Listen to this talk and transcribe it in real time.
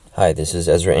Hi, this is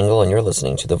Ezra Engel, and you're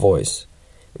listening to The Voice,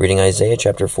 reading Isaiah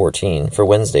chapter 14 for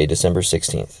Wednesday, December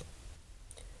 16th.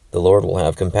 The Lord will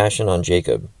have compassion on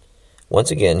Jacob.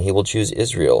 Once again he will choose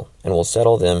Israel, and will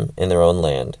settle them in their own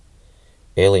land.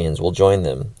 Aliens will join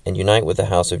them, and unite with the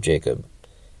house of Jacob.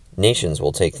 Nations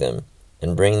will take them,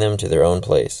 and bring them to their own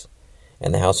place.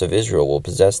 And the house of Israel will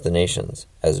possess the nations,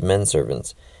 as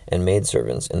men-servants and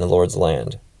maidservants in the Lord's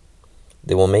land.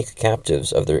 They will make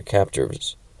captives of their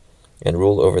captors, and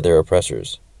rule over their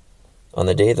oppressors. On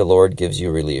the day the Lord gives you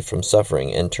relief from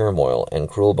suffering and turmoil and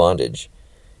cruel bondage,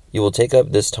 you will take up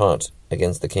this taunt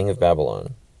against the king of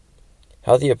Babylon.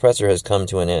 How the oppressor has come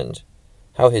to an end,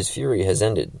 how his fury has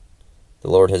ended.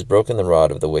 The Lord has broken the rod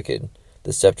of the wicked,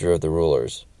 the scepter of the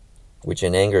rulers, which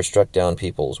in anger struck down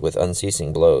peoples with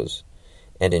unceasing blows,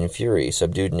 and in fury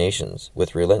subdued nations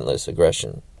with relentless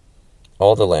aggression.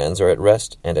 All the lands are at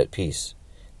rest and at peace.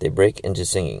 They break into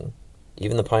singing.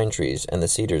 Even the pine trees and the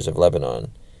cedars of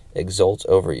Lebanon exult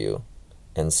over you,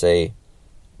 and say,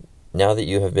 "Now that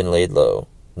you have been laid low,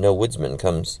 no woodsman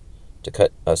comes to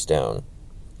cut us down.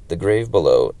 The grave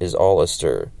below is all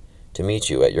astir to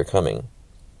meet you at your coming.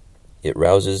 It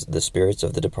rouses the spirits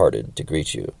of the departed to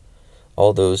greet you,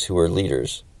 all those who were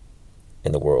leaders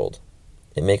in the world.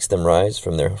 It makes them rise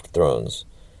from their thrones,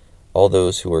 all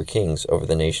those who were kings over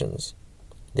the nations.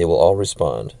 They will all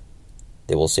respond.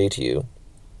 They will say to you,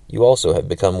 'You also have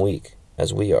become weak,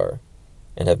 as we are,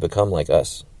 and have become like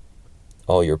us.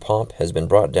 All your pomp has been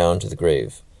brought down to the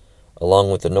grave,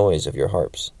 along with the noise of your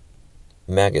harps.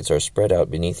 Maggots are spread out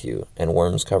beneath you, and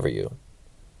worms cover you.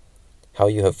 How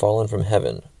you have fallen from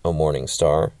heaven, O morning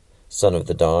star, son of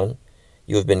the dawn!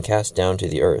 You have been cast down to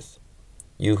the earth,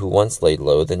 you who once laid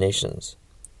low the nations.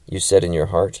 You said in your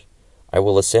heart, I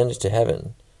will ascend to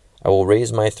heaven. I will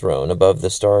raise my throne above the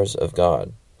stars of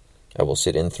God. I will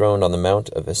sit enthroned on the mount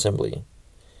of assembly,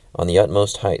 on the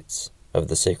utmost heights of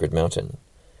the sacred mountain.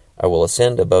 I will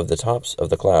ascend above the tops of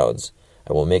the clouds.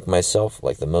 I will make myself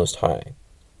like the Most High.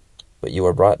 But you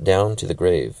are brought down to the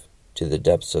grave, to the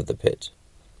depths of the pit.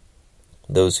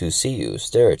 Those who see you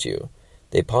stare at you.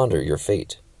 They ponder your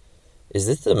fate. Is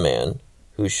this the man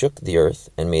who shook the earth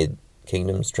and made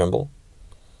kingdoms tremble?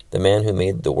 The man who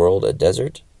made the world a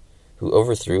desert, who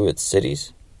overthrew its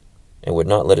cities, and would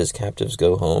not let his captives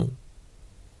go home?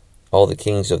 All the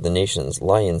kings of the nations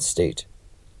lie in state,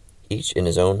 each in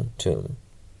his own tomb.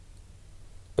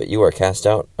 But you are cast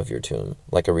out of your tomb,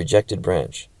 like a rejected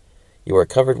branch. You are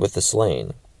covered with the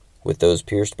slain, with those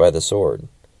pierced by the sword,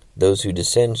 those who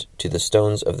descend to the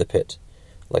stones of the pit,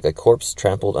 like a corpse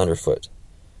trampled underfoot.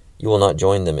 You will not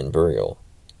join them in burial,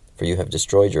 for you have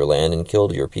destroyed your land and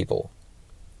killed your people.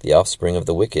 The offspring of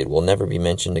the wicked will never be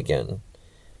mentioned again.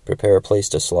 Prepare a place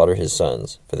to slaughter his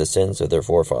sons, for the sins of their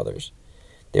forefathers.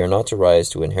 They are not to rise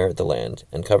to inherit the land,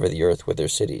 and cover the earth with their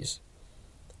cities.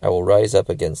 I will rise up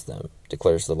against them,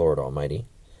 declares the Lord Almighty.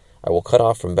 I will cut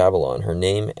off from Babylon her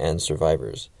name and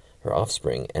survivors, her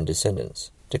offspring and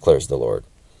descendants, declares the Lord.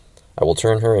 I will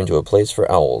turn her into a place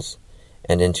for owls,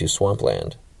 and into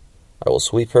swampland. I will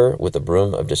sweep her with the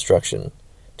broom of destruction,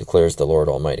 declares the Lord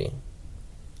Almighty.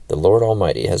 The Lord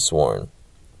Almighty has sworn,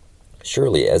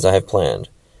 surely as I have planned,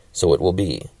 so it will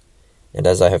be, and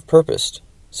as I have purposed,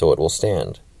 so it will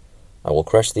stand. I will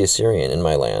crush the Assyrian in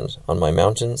my land. On my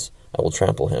mountains I will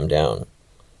trample him down.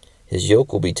 His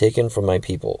yoke will be taken from my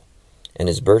people, and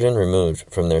his burden removed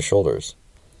from their shoulders.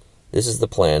 This is the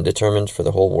plan determined for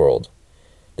the whole world.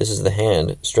 This is the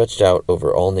hand stretched out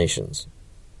over all nations.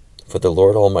 For the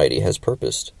Lord Almighty has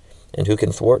purposed, and who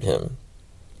can thwart him?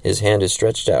 His hand is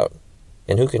stretched out,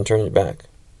 and who can turn it back?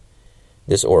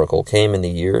 This oracle came in the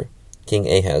year King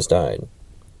Ahaz died.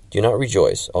 Do not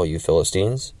rejoice, all you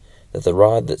Philistines, that the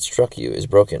rod that struck you is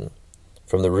broken.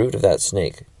 From the root of that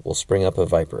snake will spring up a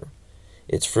viper.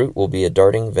 Its fruit will be a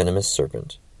darting venomous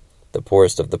serpent. The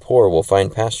poorest of the poor will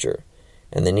find pasture,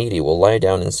 and the needy will lie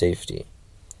down in safety.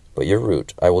 But your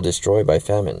root I will destroy by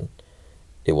famine.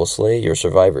 It will slay your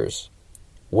survivors.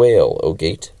 Wail, O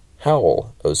gate!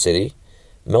 Howl, O city!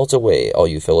 Melt away, all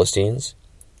you Philistines!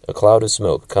 A cloud of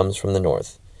smoke comes from the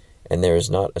north, and there is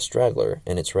not a straggler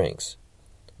in its ranks.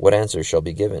 What answer shall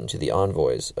be given to the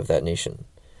envoys of that nation?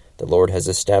 The Lord has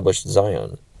established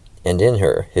Zion, and in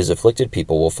her his afflicted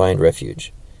people will find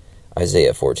refuge.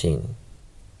 Isaiah 14.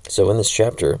 So in this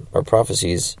chapter are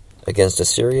prophecies against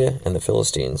Assyria and the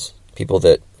Philistines, people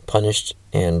that punished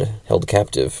and held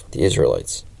captive the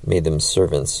Israelites, made them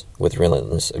servants with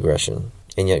relentless aggression.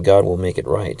 And yet God will make it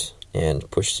right and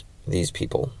push these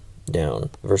people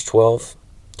down. Verse 12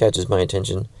 catches my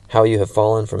attention. How you have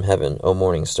fallen from heaven, O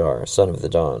morning star, son of the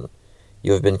dawn!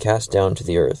 You have been cast down to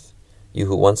the earth, you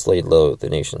who once laid low the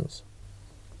nations.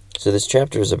 So this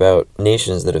chapter is about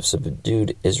nations that have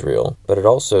subdued Israel, but it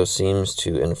also seems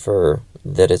to infer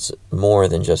that it's more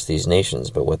than just these nations,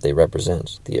 but what they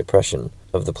represent, the oppression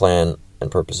of the plan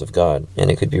and purpose of God.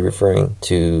 And it could be referring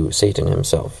to Satan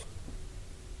himself.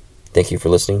 Thank you for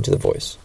listening to The Voice.